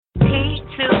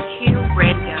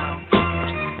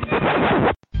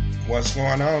What's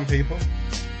going on, people?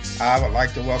 I would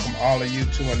like to welcome all of you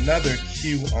to another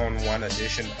Q-on-1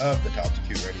 edition of the Talk to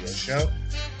Q radio show.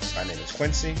 My name is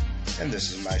Quincy, and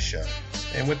this is my show.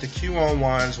 And with the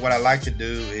Q-on-1s, what I like to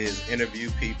do is interview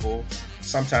people.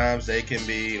 Sometimes they can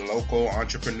be local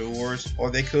entrepreneurs,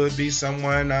 or they could be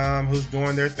someone who's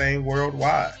doing their thing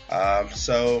worldwide.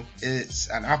 So it's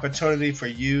an opportunity for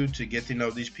you to get to know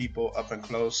these people up and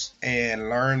close and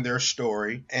learn their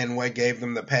story and what gave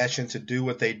them the passion to do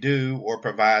what they do or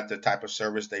provide the type of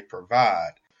service they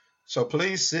provide. So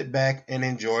please sit back and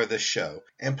enjoy the show.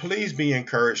 And please be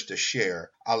encouraged to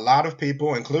share. A lot of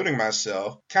people, including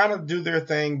myself, kind of do their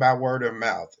thing by word of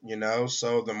mouth,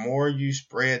 So the more you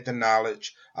spread the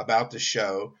knowledge about the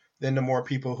show, then the more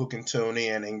people who can tune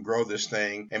in and grow this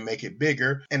thing and make it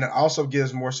bigger. And it also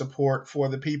gives more support for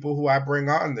the people who I bring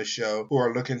on the show who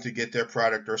are looking to get their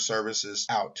product or services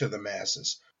out to the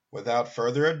masses. Without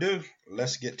further ado,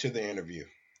 let's get to the interview.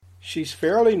 She's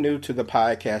fairly new to the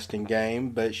podcasting game,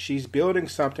 but she's building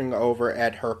something over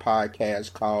at her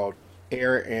podcast called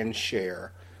Air and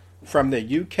Share. From the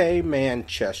UK,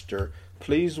 Manchester,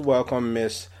 please welcome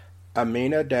Miss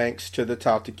Aamina Danks to the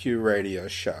Talk to Q radio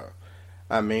show.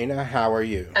 Aamina, how are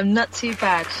you? I'm not too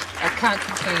bad. I can't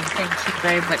complain. Thank you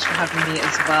very much for having me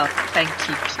as well. Thank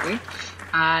you, Q.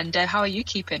 And how are you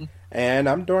keeping? And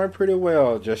I'm doing pretty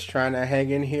well, just trying to hang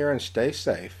in here and stay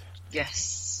safe.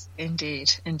 Yes. Indeed.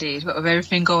 But with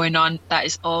everything going on, that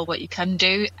is all what you can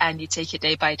do, and you take it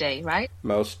day by day, right?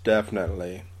 Most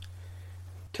definitely.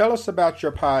 Tell us about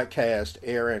your podcast,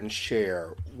 Air and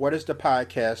Share. What is the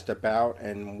podcast about,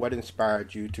 and what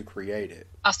inspired you to create it?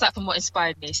 I'll start from what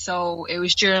inspired me. So it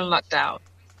was during lockdown,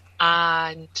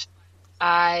 and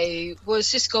I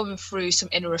was just going through some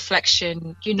inner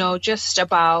reflection, just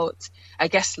about, I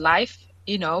guess, life,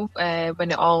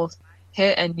 when it all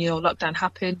hit and, lockdown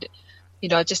happened.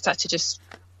 I just had to just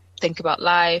think about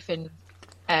life and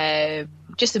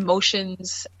just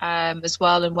emotions as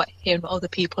well, and hearing what other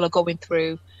people are going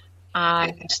through.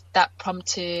 And that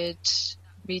prompted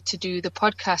me to do the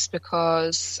podcast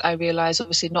because I realised,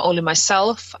 obviously, not only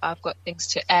myself, I've got things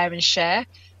to air and share.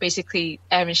 Basically,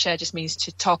 air and share just means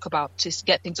to talk about, to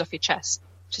get things off your chest,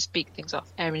 to speak things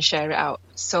off, air and share it out.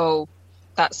 So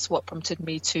that's what prompted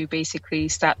me to basically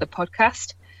start the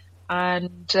podcast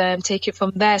and take it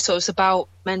from there. So it's about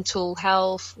mental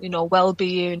health,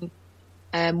 well-being,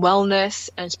 wellness,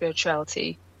 and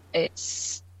spirituality.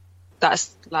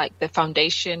 That's like the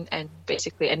foundation, and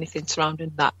basically anything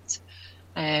surrounding that.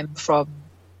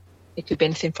 It could be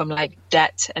anything from like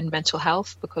debt and mental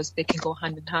health, because they can go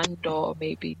hand in hand, or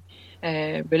maybe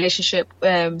relationship.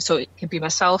 So it can be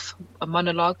myself, a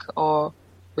monologue, or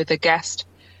with a guest.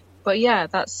 But yeah,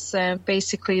 that's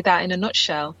basically that in a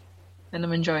nutshell. And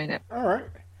I'm enjoying it. All right.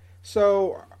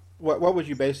 So what would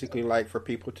you basically like for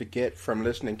people to get from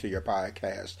listening to your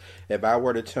podcast? If I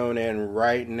were to tune in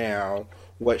right now,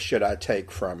 what should I take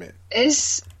from it?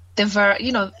 Is the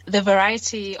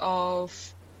variety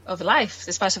of life,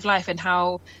 the spice of life, and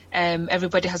how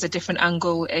everybody has a different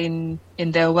angle in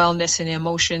their wellness and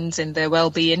emotions and their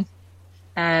well-being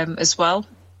as well.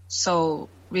 So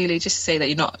really just say that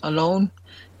you're not alone.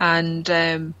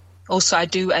 And also I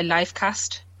do a live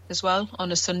cast as well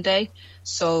on a Sunday,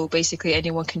 so basically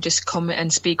anyone can just come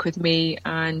and speak with me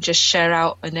and just share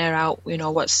out and air out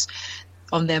what's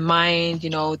on their mind,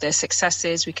 their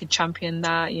successes. We can champion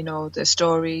that, their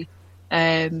story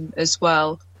as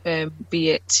well,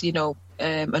 be it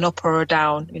an up or a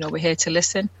down. We're here to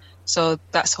listen. So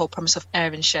that's the whole promise of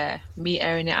air and share, me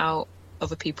airing it out,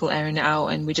 other people airing it out,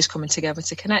 and we're just coming together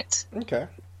to connect. Okay.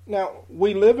 Now,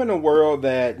 we live in a world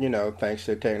that, thanks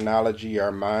to technology,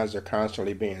 our minds are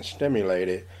constantly being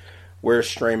stimulated. We're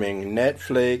streaming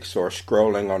Netflix or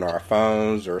scrolling on our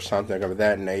phones or something of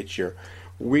that nature.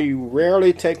 We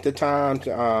rarely take the time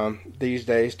to, these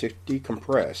days to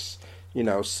decompress,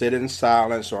 sit in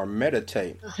silence or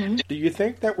meditate. Mm-hmm. Do you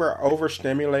think that we're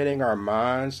overstimulating our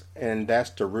minds, and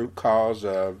that's the root cause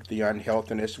of the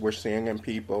unhealthiness we're seeing in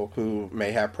people who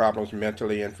may have problems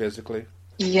mentally and physically?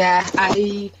 Yeah,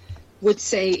 I would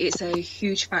say it's a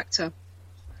huge factor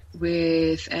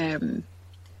with,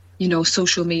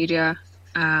 social media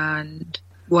and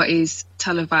what is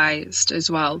televised as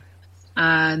well.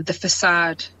 And the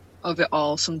facade of it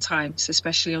all sometimes,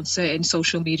 especially on certain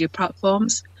social media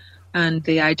platforms, and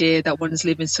the idea that one's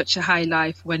living such a high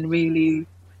life when really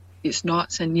it's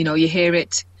not. And, you hear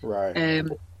it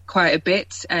quite a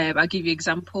bit. I'll give you an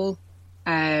example.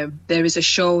 There is a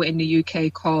show in the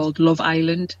UK called Love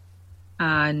Island,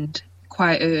 and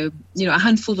quite a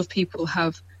handful of people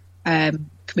have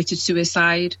committed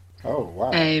suicide Oh,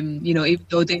 wow.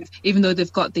 Even though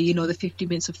they've got the, the 50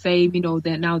 minutes of fame,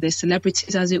 they're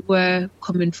celebrities, as it were,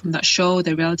 coming from that show,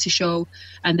 their reality show,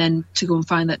 and then to go and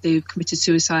find that they've committed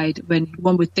suicide, when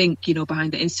one would think,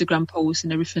 behind the Instagram posts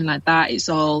and everything like that, it's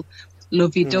all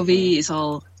lovey-dovey, it's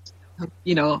all,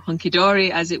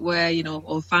 hunky-dory, as it were,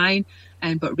 all fine,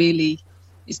 but really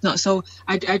it's not. So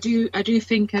I do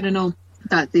think, I don't know,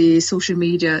 that the social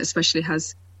media especially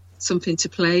has something to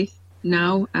play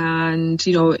now, and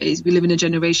we live in a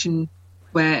generation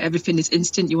where everything is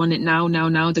instant. You want it now,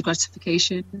 the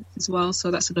gratification as well. So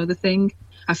that's another thing.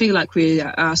 I feel like we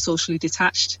are socially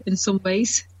detached in some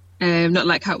ways, not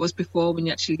like how it was before, when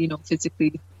you actually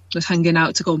physically was hanging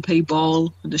out to go and play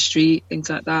ball on the street, things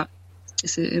like that. I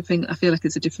feel like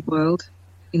it's a different world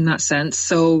in that sense.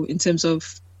 So in terms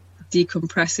of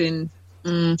decompressing,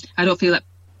 I don't feel like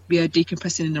we are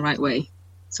decompressing in the right way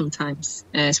sometimes,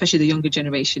 especially the younger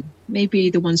generation. Maybe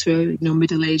the ones who are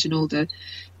middle-aged and older,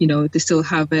 they still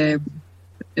have a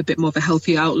bit more of a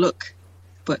healthy outlook,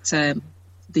 but the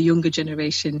younger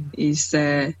generation is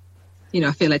I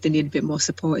feel like they need a bit more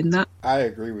support in that. I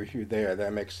agree with you there.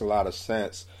 That makes a lot of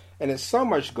sense. And it's so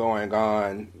much going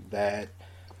on that's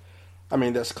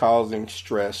causing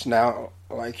stress. Now,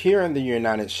 like here in the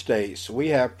United States, we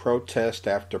have protest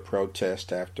after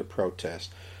protest after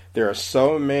protest. There are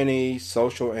so many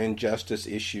social injustice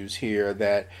issues here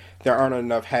that there aren't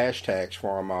enough hashtags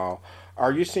for them all.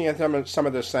 Are you seeing some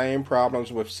of the same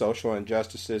problems with social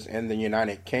injustices in the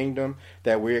United Kingdom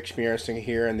that we're experiencing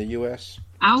here in the U.S.?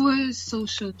 Our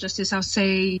social justice, I'll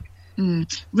say,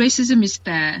 racism is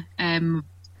there,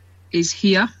 is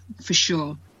here for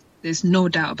sure. There's no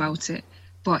doubt about it.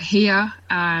 But here,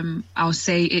 I'll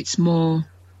say it's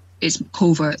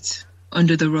covert,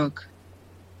 under the rug.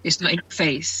 It's not in your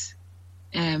face.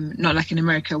 Not like in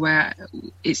America, where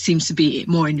it seems to be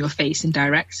more in your face and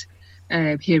direct.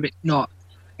 Here it's not.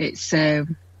 It's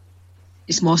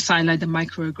more silent, the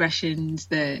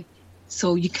microaggressions,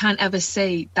 so you can't ever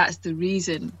say that's the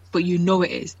reason, but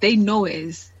it is. They know it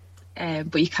is,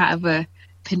 but you can't ever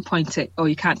pinpoint it, or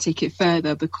you can't take it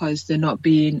further because they're not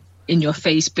being in your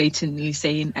face blatantly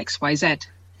saying XYZ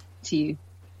to you.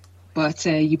 But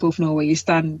you both know where you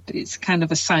stand. It's kind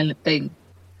of a silent thing.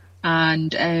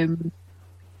 And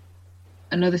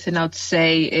another thing I'd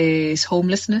say is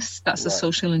homelessness. That's a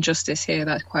social injustice here.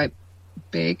 That's quite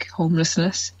big,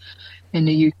 homelessness in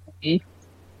the UK.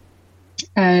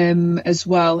 As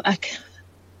well,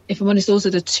 if I'm honest, those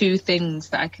are the two things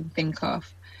that I can think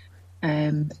of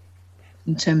in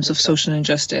terms of social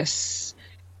injustice.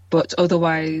 But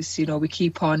otherwise, we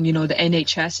keep on, the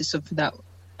NHS is something that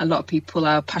a lot of people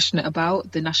are passionate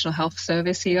about, the National Health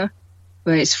Service here,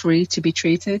 where it's free to be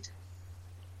treated.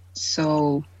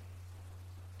 So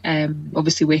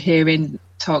obviously we're hearing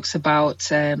talks about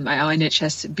our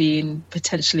NHS being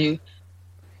potentially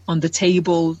on the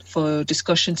table for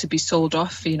discussion to be sold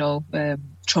off,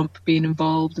 Trump being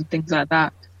involved and things like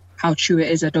that. How true it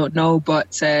is, I don't know,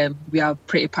 but we are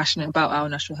pretty passionate about our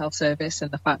National Health Service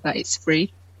and the fact that it's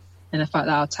free and the fact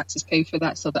that our taxes pay for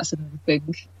that. So that's another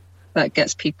thing that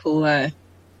gets people,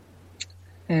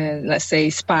 let's say,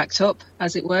 sparked up,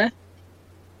 as it were.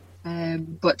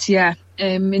 But yeah,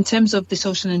 in terms of the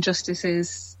social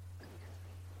injustices,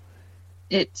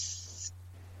 it's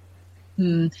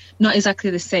not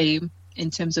exactly the same in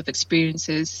terms of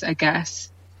experiences, I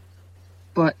guess.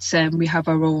 But we have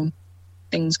our own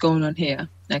things going on here.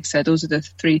 Like I said, those are the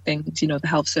three things, the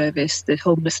health service, the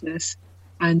homelessness,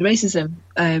 and racism.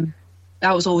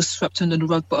 That was always swept under the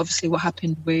rug, but obviously what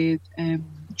happened with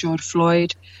George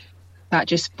Floyd, that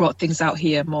just brought things out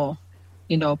here more,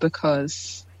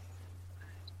 because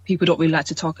people don't really like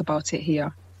to talk about it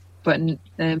here. But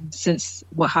since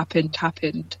what happened,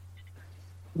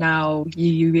 now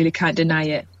you really can't deny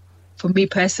it. For me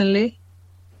personally,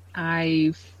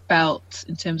 I felt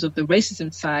in terms of the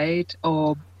racism side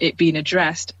or it being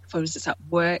addressed, for instance, at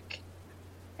work,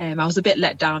 I was a bit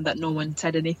let down that no one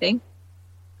said anything,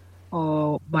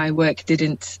 or my work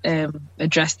didn't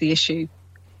address the issue.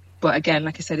 But again,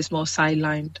 like I said, it's more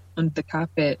sidelined under the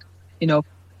carpet,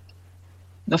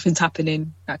 nothing's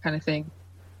happening, that kind of thing.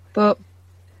 But,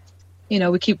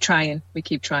 we keep trying.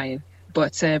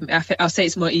 But I'll say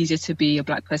it's more easier to be a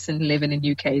black person living in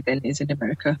UK than is in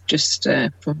America, just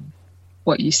from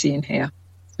what you see in here.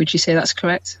 Would you say that's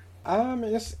correct?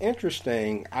 It's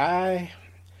interesting.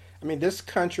 This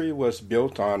country was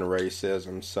built on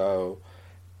racism, so...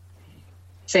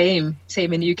 Same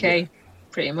in UK, yeah.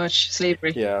 Pretty much,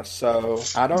 slavery. Yeah, so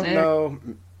I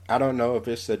don't know if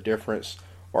it's a difference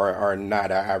or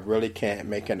not. I really can't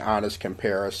make an honest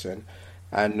comparison.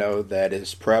 I know that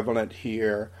it's prevalent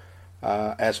here.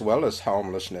 as well as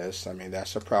homelessness. I mean,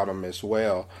 that's a problem as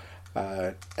well.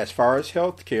 As far as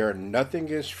healthcare, nothing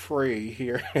is free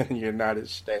here in the United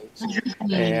States,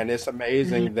 and it's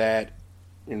amazing that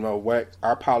what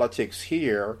our politics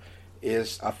here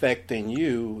is affecting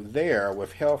you there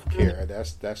with healthcare.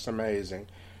 That's amazing,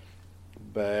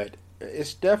 but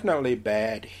it's definitely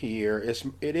bad here.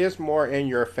 It is more in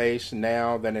your face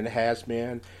now than it has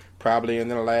been probably in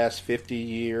the last 50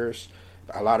 years.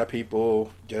 A lot of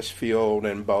people just feel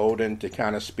emboldened to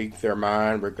kind of speak their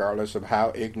mind regardless of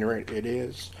how ignorant it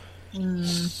is.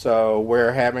 So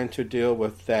we're having to deal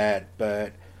with that.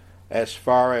 But as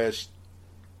far as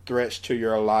threats to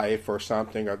your life or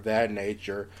something of that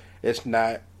nature, it's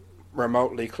not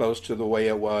remotely close to the way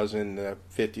it was in the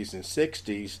 50s and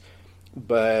 60s.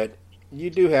 But you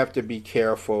do have to be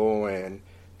careful, and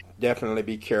definitely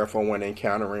be careful when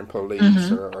encountering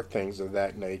police or things of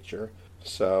that nature.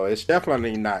 So it's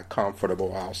definitely not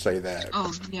comfortable, I'll say that.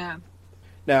 Oh, yeah.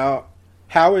 Now,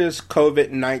 how is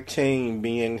COVID-19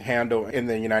 being handled in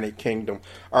the United Kingdom?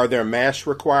 Are there mask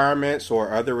requirements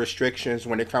or other restrictions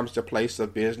when it comes to place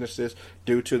of businesses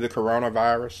due to the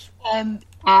coronavirus?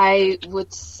 I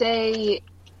would say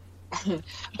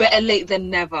better late than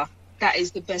never. That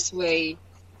is the best way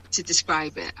to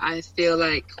describe it. I feel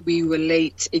like we were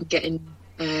late in getting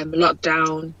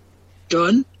lockdown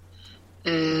done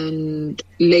and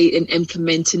late in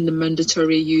implementing the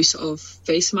mandatory use of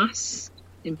face masks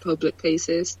in public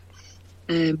places.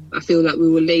 I feel like we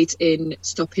were late in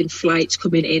stopping flights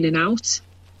coming in and out.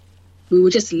 We were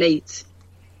just late.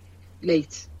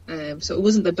 So it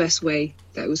wasn't the best way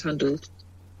that it was handled.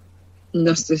 And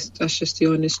that's just the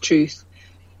honest truth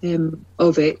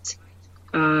of it.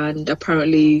 And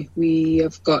apparently we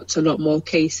have got a lot more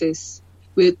cases.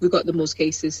 We've got the most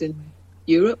cases in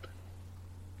Europe,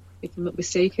 if I'm not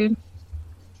mistaken.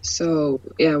 So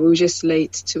yeah, we were just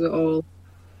late to it all,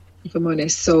 if I'm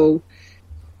honest. So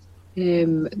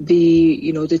the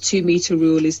 2-meter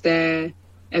rule is there.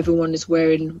 Everyone is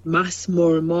wearing masks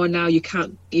more and more now. You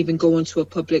can't even go onto a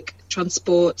public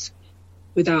transport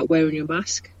without wearing your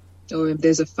mask, or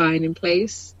there's a fine in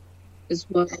place as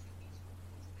well.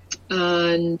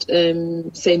 And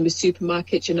same with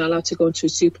supermarkets. You're not allowed to go into a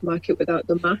supermarket without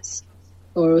the mask,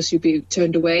 or else you'll be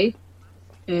turned away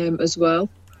as well.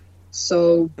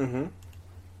 So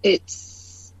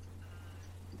it's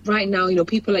right now,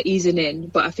 people are easing in,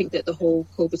 but I think that the whole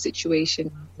COVID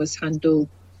situation was handled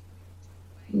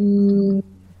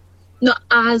not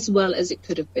as well as it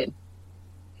could have been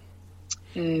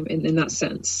in that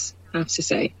sense, I have to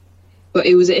say. But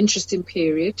it was an interesting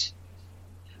period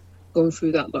going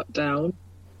through that lockdown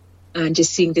and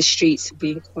just seeing the streets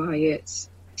being quiet,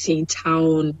 seeing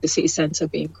town, the city centre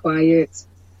being quiet.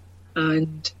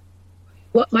 And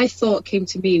what my thought came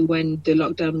to me when the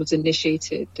lockdown was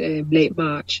initiated late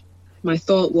March, my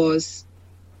thought was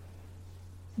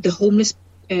the homeless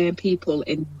people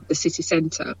in the city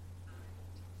centre.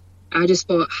 I just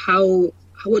thought,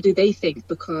 what do they think?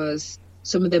 Because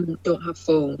some of them don't have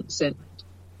phones and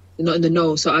they're not in the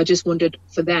know. So I just wondered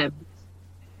for them,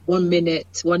 one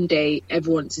day,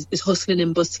 everyone is hustling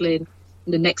and bustling,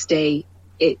 and the next day,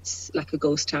 it's like a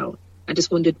ghost town. I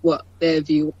just wondered what their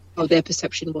view, how their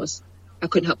perception was. I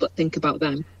couldn't help but think about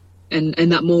them. And in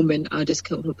that moment, I just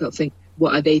couldn't help but think,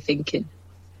 what are they thinking?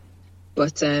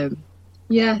 But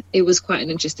yeah, it was quite an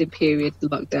interesting period, the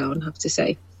lockdown, I have to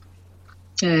say,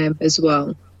 as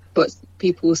well. But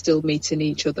people were still meeting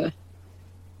each other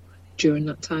during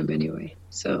that time anyway.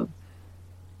 So,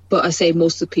 but I say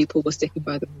most of the people were sticking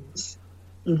by the rules.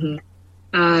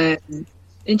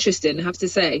 Interesting, I have to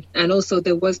say. And also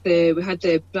we had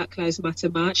the Black Lives Matter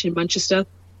march in Manchester,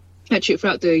 actually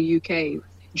throughout the UK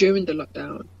during the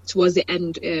lockdown, towards the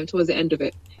end of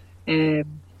it. And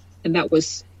that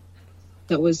was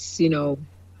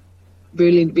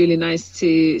really, really nice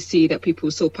to see that people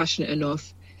were so passionate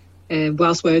enough,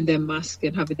 whilst wearing their mask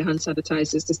and having the hand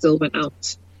sanitizers, they still went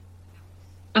out.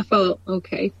 I felt,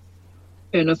 okay,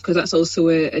 fair enough, because that's also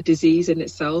a disease in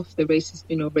itself, the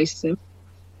racism.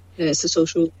 It's a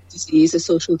social disease.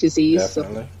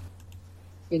 Definitely.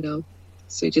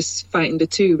 So just fighting the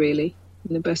two, really,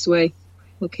 in the best way.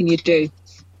 What can you do?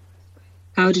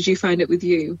 How did you find it with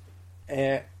you?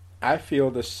 And I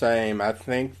feel the same. I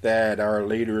think that our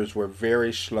leaders were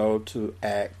very slow to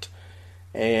act.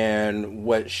 And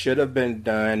what should have been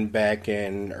done back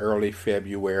in early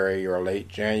February or late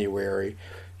January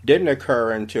didn't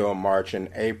occur until March and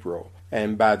April.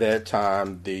 And by that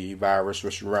time, the virus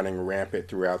was running rampant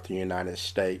throughout the United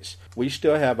States. We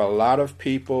still have a lot of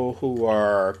people who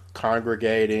are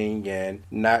congregating and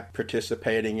not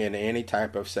participating in any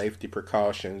type of safety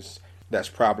precautions. That's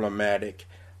problematic.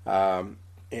 Um,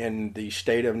 in the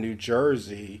state of New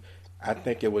Jersey, I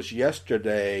think it was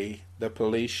yesterday, the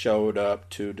police showed up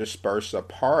to disperse a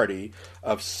party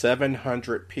of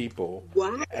 700 people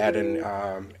Wow. at an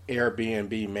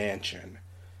Airbnb mansion.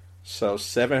 So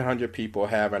 700 people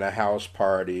having a house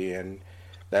party, and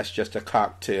that's just a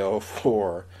cocktail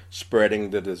for spreading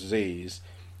the disease.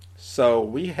 So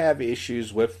we have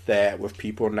issues with that, with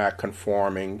people not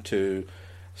conforming to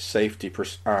safety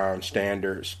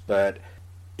standards, but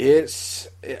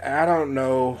I don't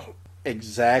know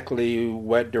exactly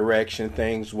what direction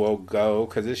things will go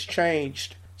because it's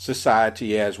changed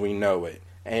society as we know it.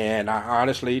 And I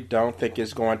honestly don't think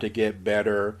it's going to get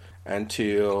better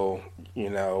until,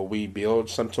 we build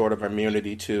some sort of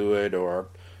immunity to it, or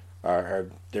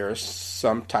there's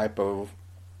some type of,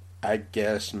 I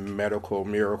guess, medical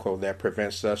miracle that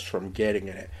prevents us from getting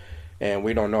it. And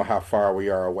we don't know how far we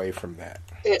are away from that.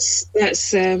 That's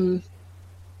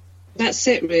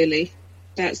it, really.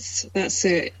 That's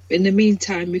it. In the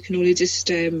meantime, we can only just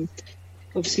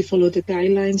obviously follow the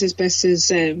guidelines as best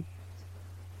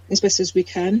as we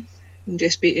can, and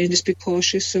just be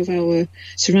cautious of our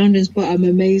surroundings. But I'm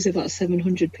amazed about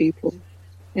 700 people.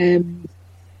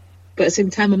 But at the same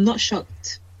time, I'm not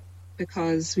shocked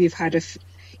because we've had a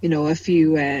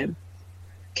few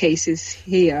cases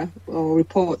here or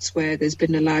reports where there's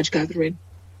been a large gathering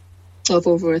of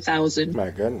over 1,000. My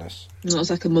goodness. That was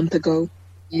like a month ago.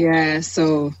 Yeah,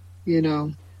 so,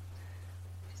 and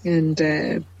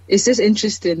it's just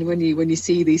interesting when you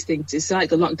see these things. It's like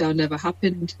the lockdown never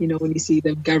happened, when you see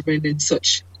them gathering in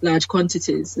such large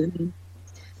quantities. And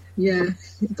yeah,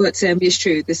 but it's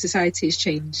true. The society has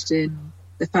changed in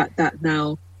the fact that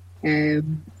now, a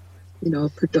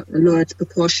large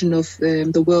proportion of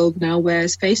the world now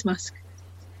wears face masks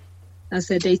as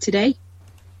their day-to-day.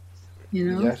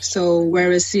 Yes. So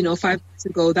whereas 5 years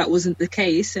ago that wasn't the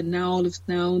case, and now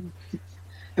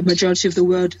a majority of the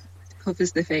world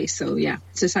covers the face. So yeah,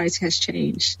 society has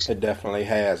changed. It definitely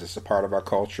has. It's a part of our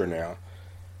culture now.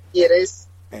 Yeah, it is.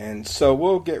 And so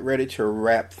we'll get ready to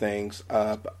wrap things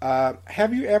up.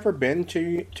 Have you ever been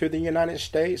to the United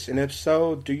States? And if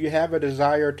so, do you have a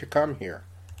desire to come here?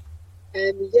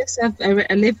 Yes,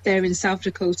 I lived there in South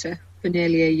Dakota for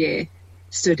nearly a year,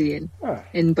 studying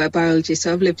in biology.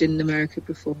 So I've lived in America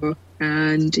before,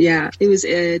 and yeah, it was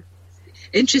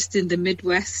interesting. The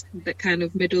Midwest, that kind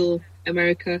of middle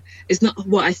America, is not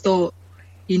what I thought.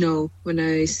 When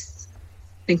I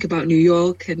think about New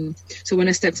York, and so when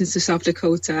I stepped into South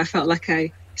Dakota, I felt like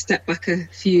I stepped back a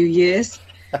few years,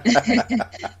 to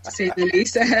say the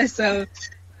least. So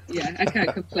yeah, I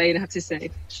can't complain, I have to say.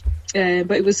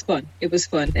 But it was fun. It was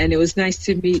fun, and it was nice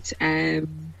to meet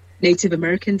Native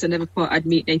Americans. I never thought I'd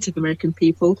meet Native American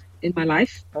people in my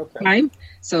lifetime.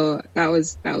 So that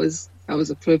was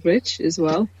a privilege as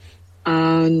well.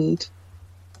 And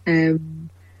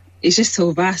it's just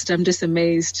so vast. I'm just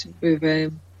amazed with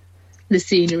the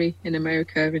scenery in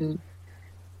America and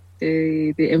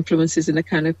the influences and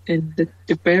the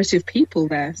variety of people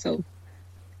there. So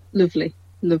lovely.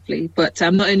 But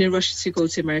I'm not in a rush to go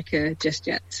to America just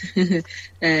yet.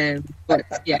 But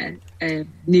yeah,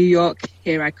 New York,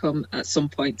 here I come at some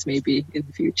point, maybe in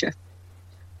the future.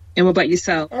 And what about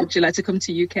yourself? Would you like to come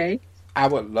to UK? I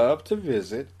would love to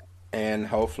visit, and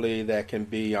hopefully that can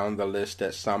be on the list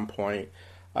at some point.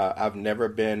 I've never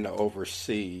been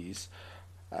overseas.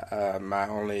 My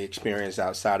only experience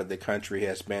outside of the country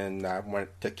has been I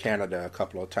went to Canada a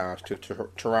couple of times, to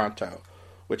Toronto,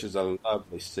 which is a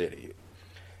lovely city.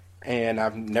 And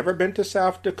I've never been to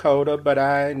South Dakota, but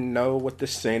I know what the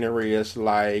scenery is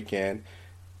like, and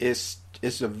it's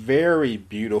a very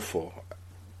beautiful.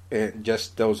 And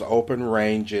just those open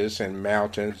ranges and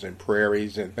mountains and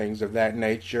prairies and things of that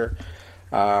nature.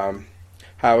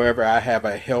 However, I have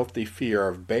a healthy fear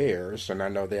of bears, and I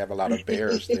know they have a lot of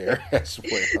bears there as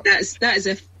well. That is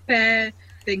a fair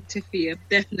thing to fear.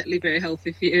 Definitely very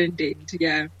healthy fear indeed.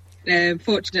 Yeah.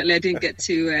 Fortunately, I didn't get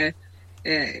to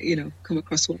come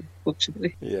across one.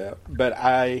 Fortunately. Yeah, but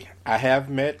I have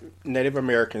met Native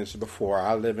Americans before.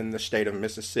 I live in the state of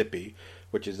Mississippi,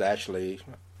 which is actually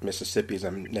Mississippi is a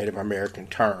Native American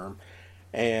term,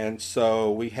 and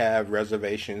so we have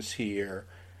reservations here.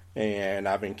 And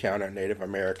I've encountered Native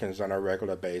Americans on a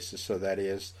regular basis, so that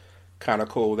is kind of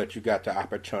cool that you got the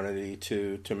opportunity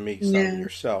to meet some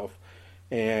yourself.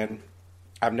 And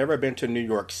I've never been to New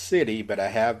York City, but I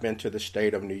have been to the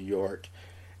state of New York,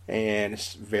 and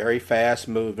it's very fast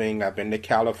moving. I've been to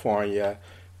California,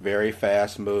 very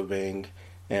fast moving,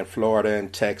 and Florida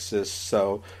and Texas,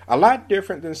 so a lot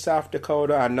different than South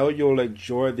Dakota. I know you'll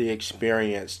enjoy the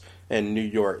experience in New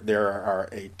York. There are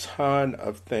a ton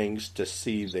of things to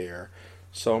see there.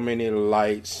 so many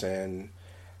lights and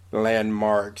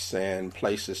landmarks and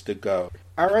places to go.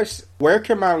 All right, where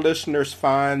can my listeners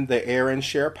find the Air and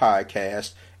Share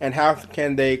podcast, and how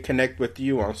can they connect with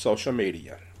you on social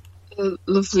media?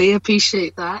 Lovely,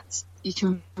 appreciate that. You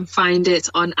can find it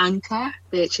on Anchor,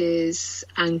 which is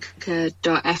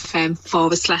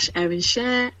anchor.fm/Air and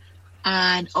Share,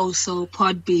 and also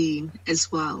Podbean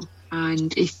as well.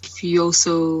 And if you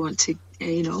also want to,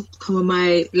 come on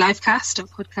my livecast or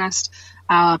podcast,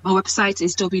 my website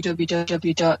is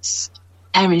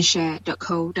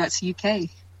www.airanshare.co.uk.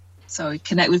 So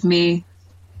connect with me.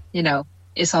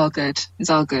 It's all good. It's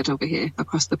all good over here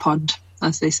across the pond,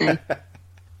 as they say.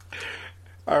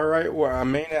 All right. Well,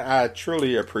 Aamina, I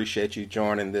truly appreciate you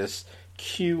joining this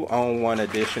Q-on-1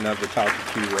 edition of the Talk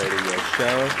to Q radio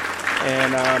show.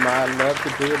 And I'd love to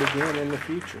do it again in the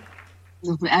future.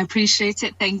 I appreciate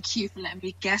it. Thank you for letting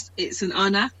me guest. It's an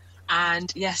honor.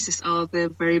 And yes, it's all the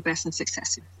very best and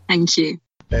success. Thank you.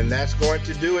 And that's going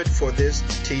to do it for this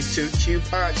T2Q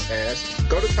podcast.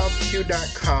 Go to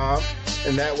talktoq.com,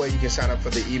 and that way you can sign up for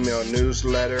the email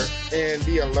newsletter and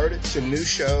be alerted to new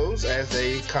shows as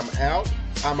they come out.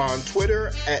 I'm on Twitter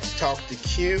at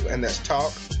TalkToQ, and that's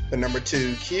talk, the number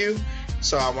 2Q.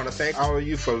 So I want to thank all of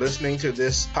you for listening to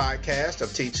this podcast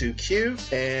of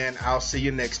T2Q, and I'll see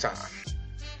you next time.